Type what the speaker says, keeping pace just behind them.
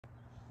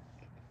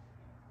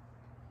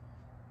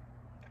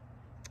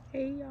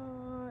Hey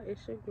y'all,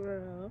 it's your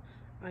girl.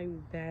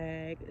 I'm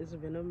back. It's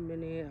been a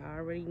minute. I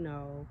already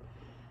know.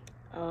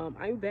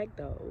 I'm back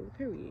though.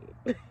 Period.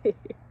 If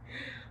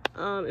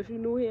you're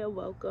new here,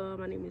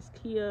 welcome. My name is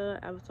Kia,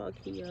 Avatar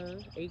Kia,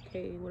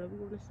 aka whatever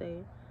you want to say.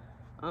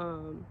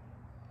 Um,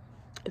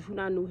 if you're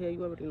not new here,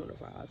 you already know the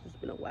vibes. It's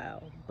been a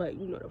while, but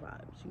you know the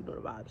vibes. You know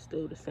the vibes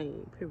still the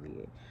same.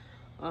 Period.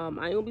 I ain't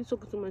gonna be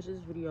talking too much this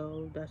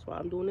video. That's why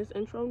I'm doing this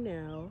intro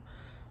now.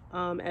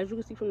 As you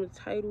can see from the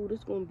title, this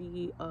is gonna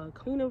be a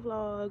cleaning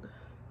vlog.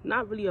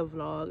 Not really a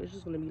vlog, it's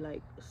just gonna be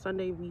like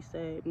Sunday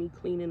reset, me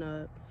cleaning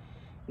up,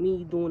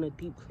 me doing a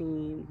deep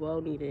clean, well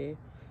needed.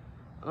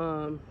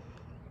 And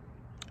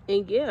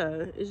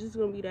yeah, it's just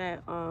gonna be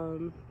that.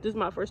 This is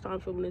my first time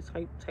filming this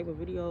type of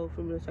video,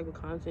 filming this type of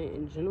content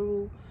in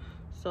general,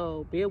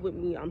 so bear with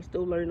me. I'm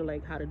still learning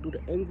like how to do the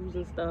angles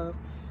and stuff,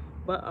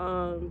 but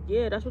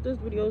yeah, that's what this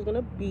video is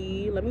gonna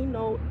be. Let me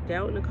know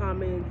down in the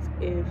comments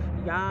if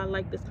y'all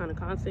like this kind of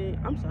content.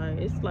 I'm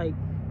sorry, it's like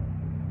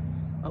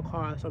a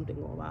car or something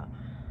going by.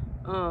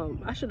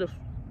 I should have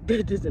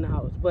did this in the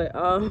house, but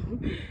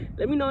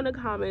let me know in the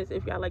comments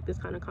if y'all like this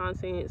kind of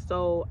content,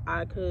 so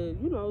I could,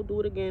 you know,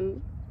 do it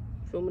again,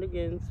 film it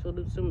again, so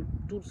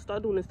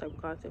start doing this type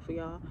of content for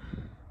y'all.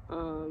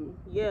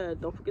 Yeah,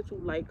 don't forget to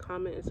like,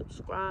 comment, and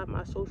subscribe.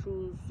 My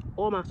socials,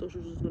 all my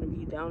socials is going to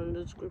be down in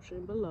the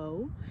description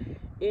below.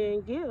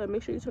 And yeah,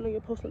 make sure you turn on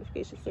your post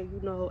notifications so you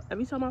know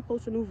every time I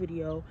post a new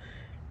video,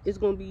 they're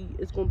gonna be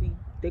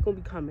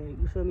coming.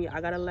 You feel me? I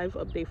got a life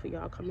update for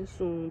y'all coming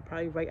soon,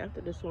 probably right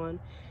after this one.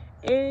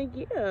 And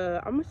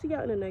yeah, I'm gonna see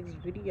y'all in the next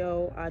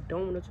video. I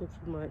don't want to talk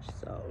too much,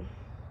 so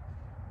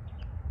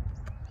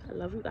I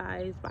love you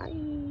guys.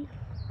 Bye.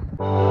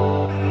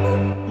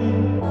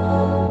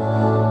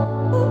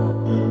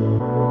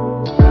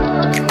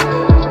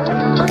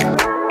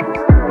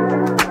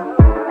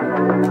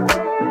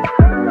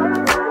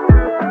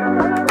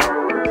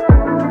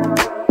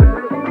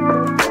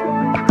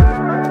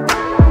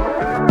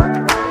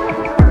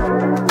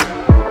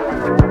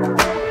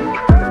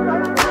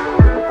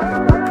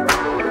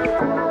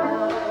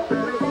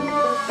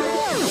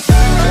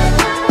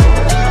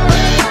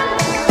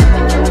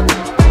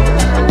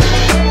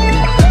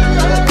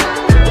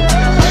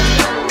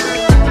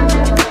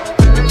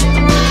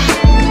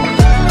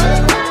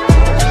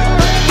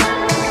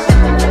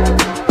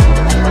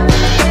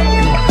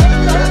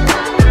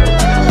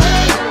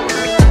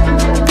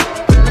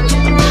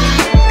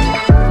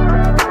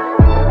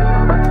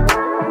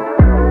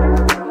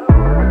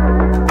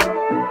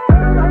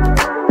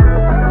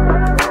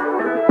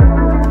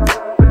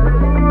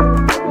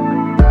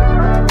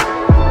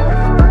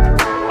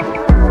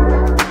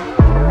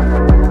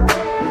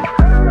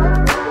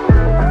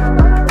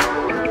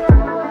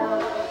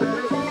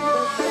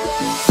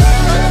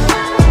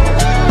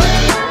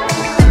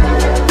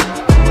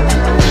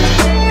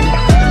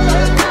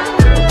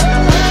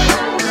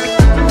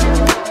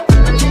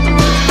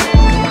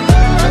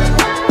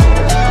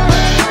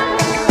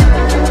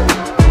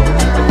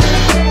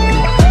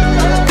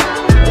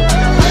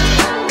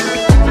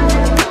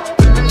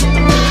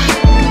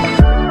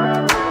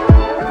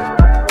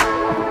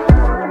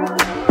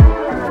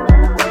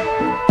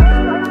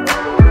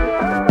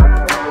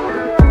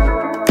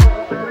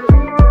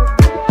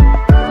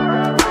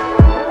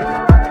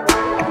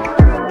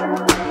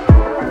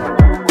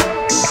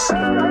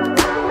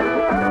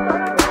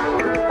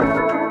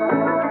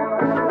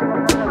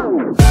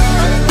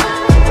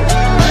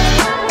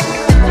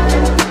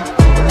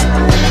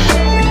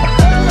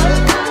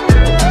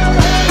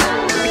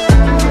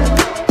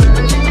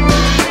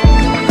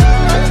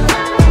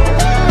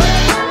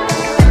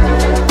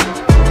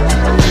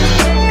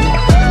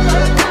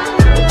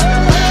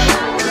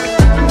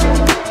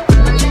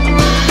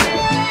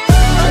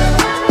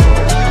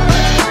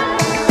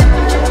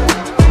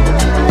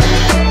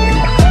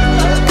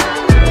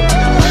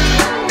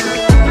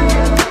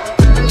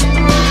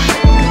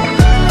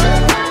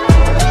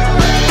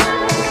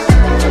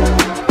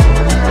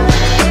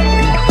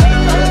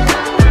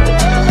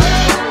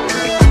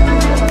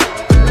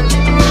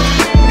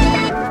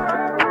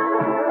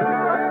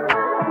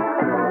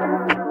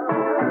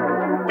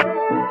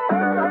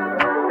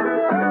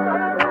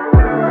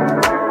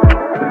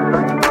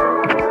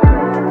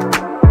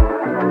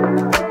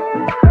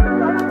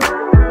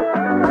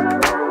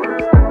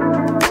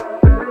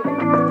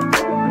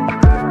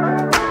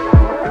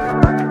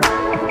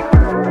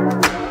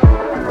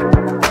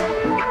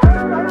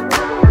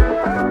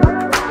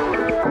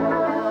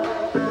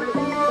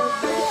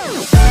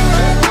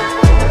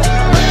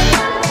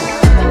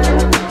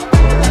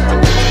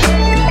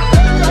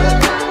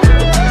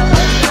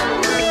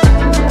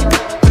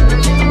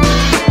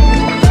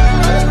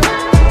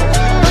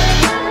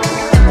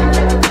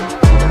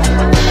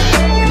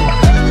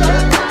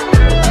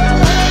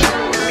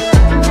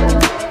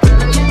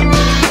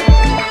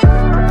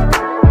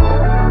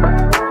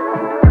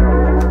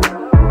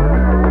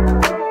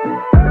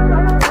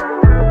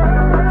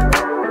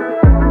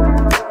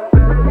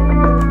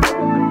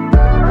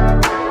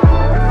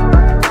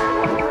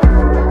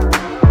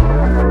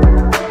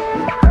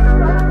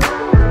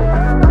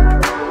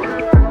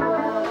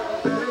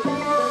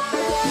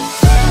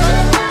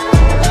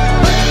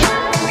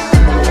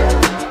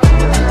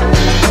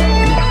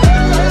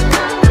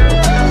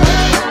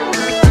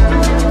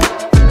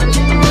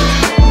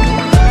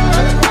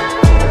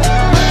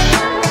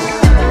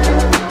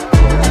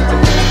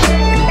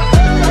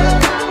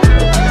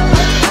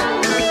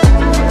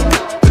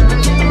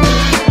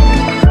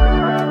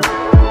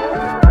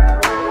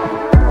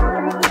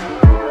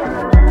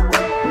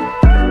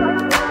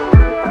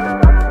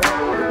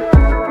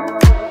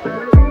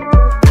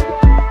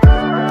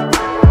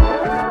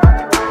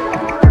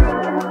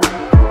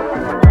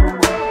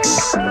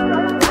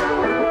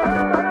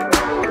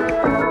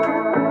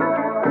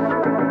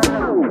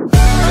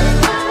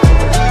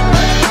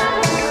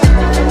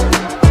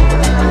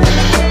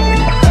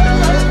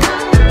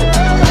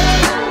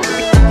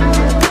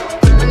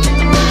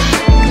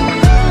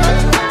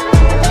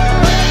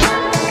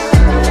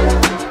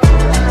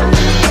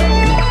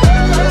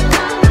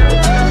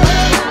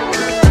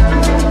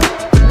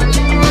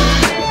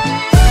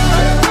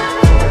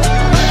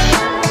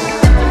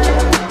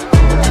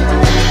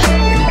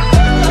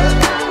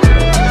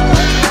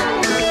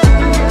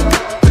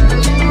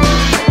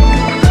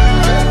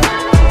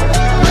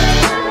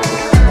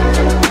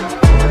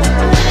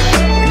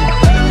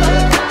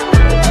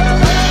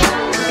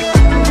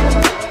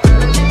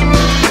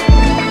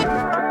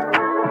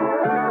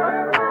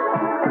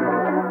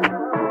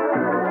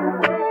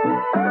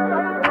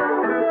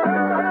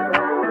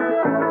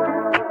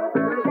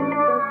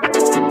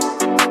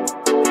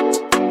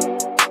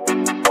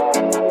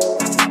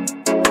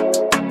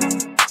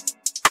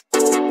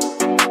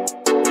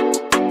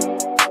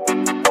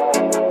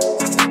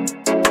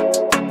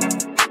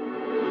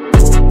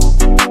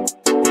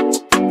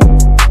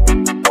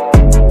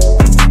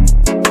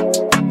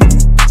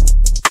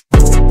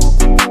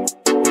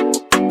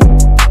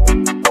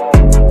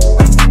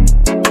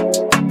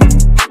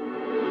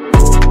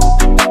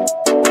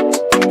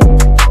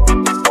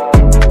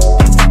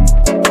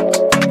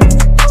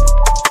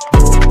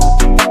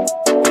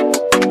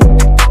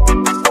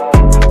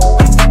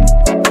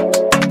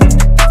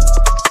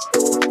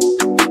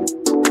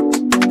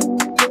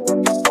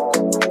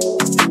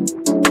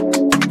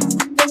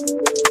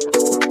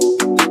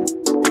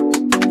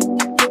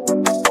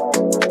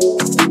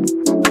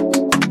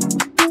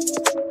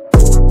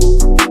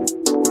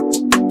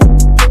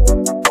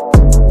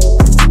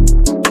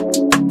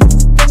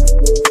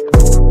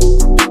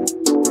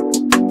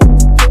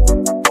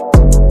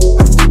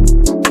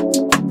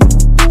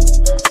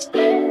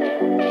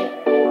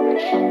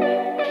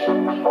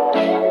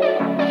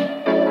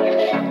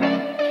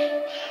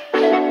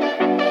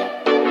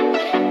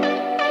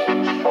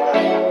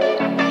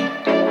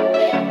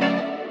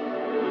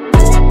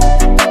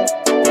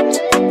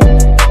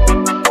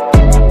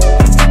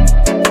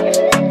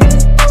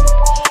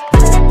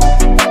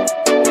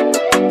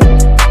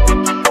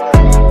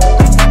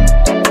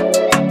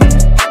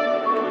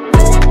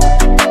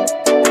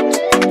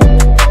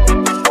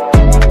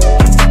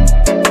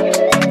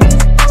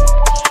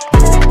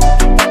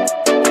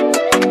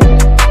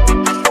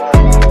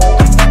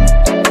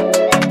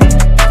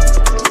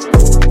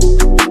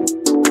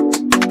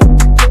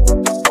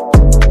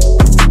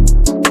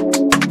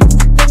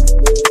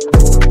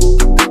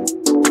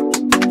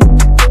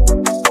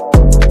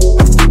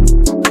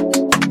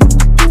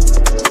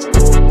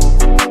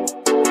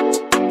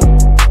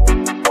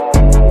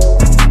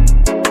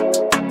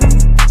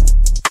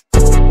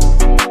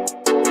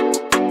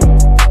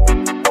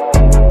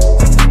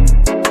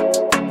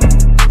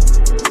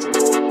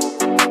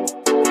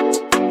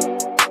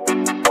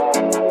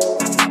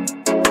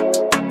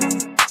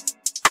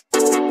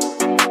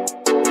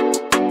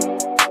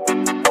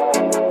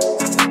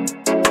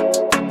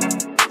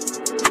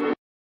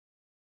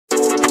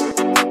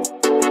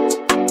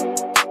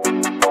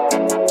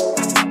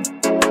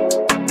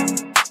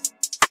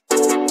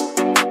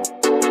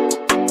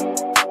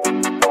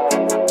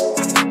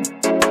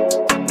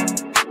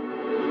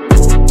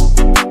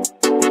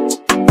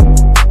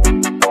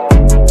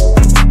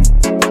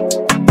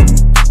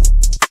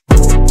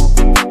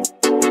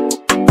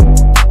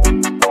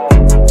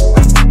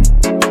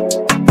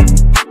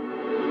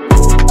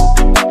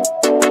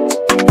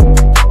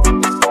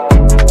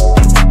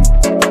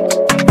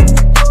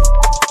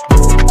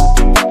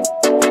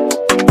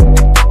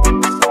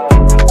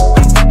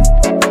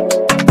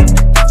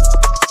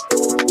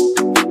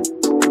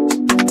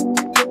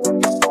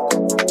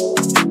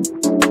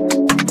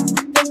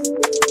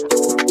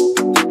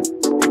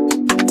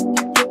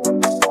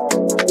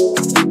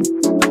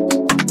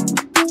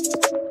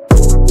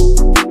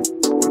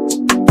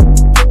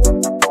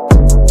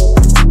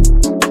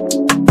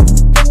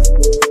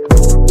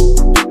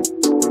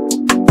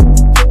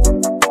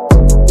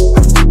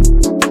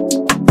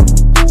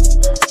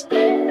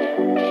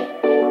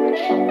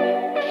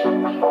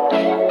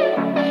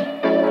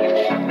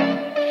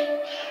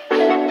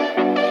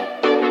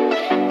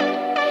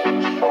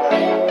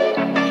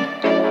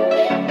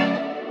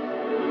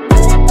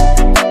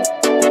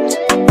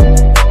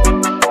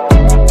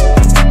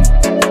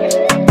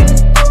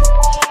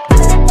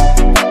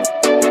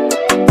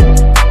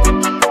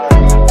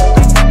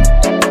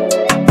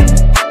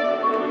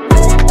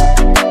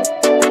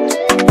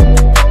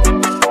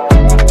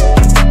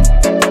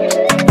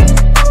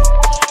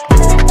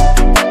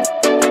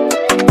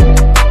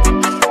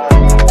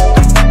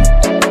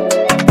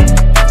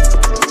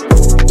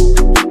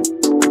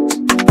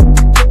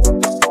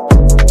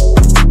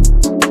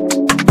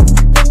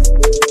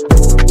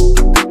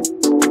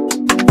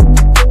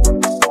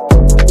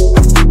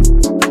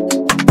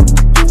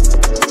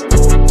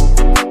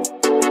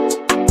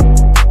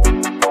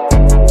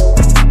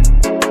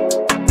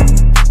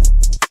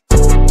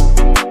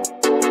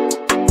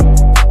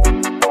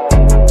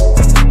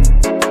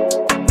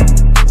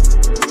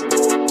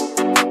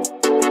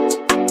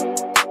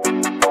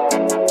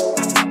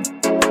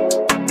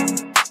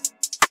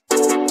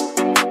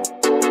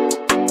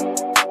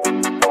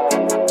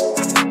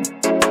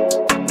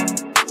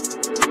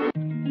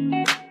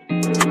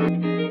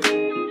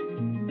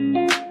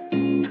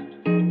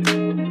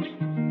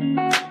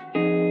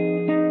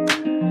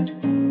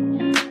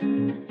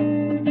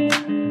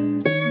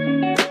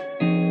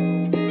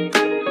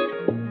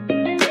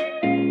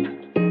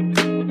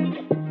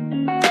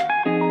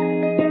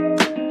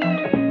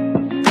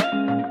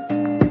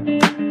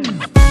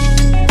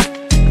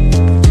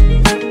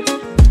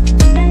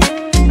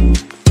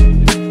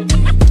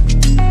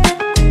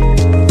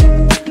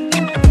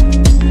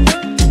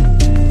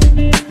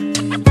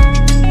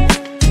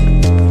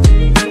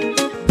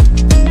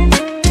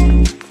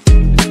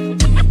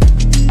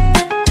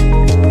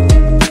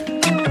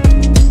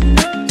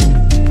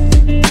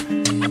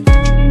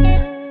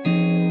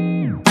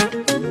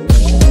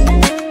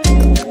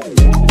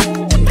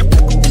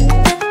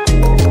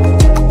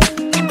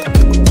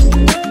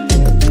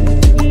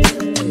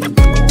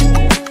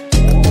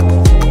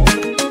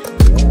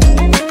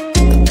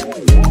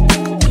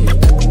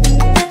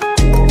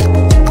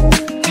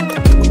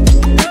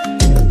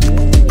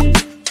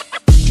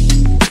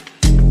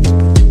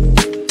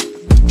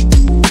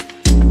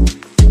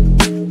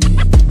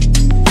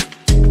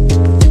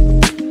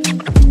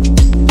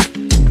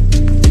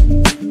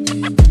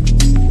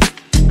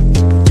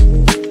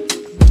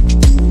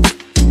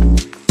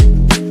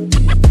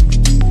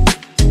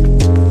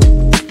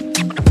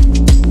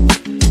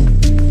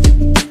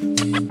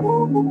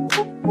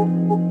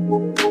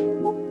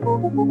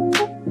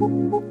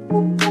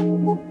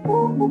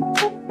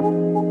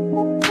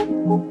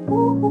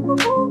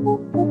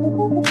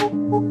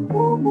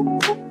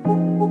 you.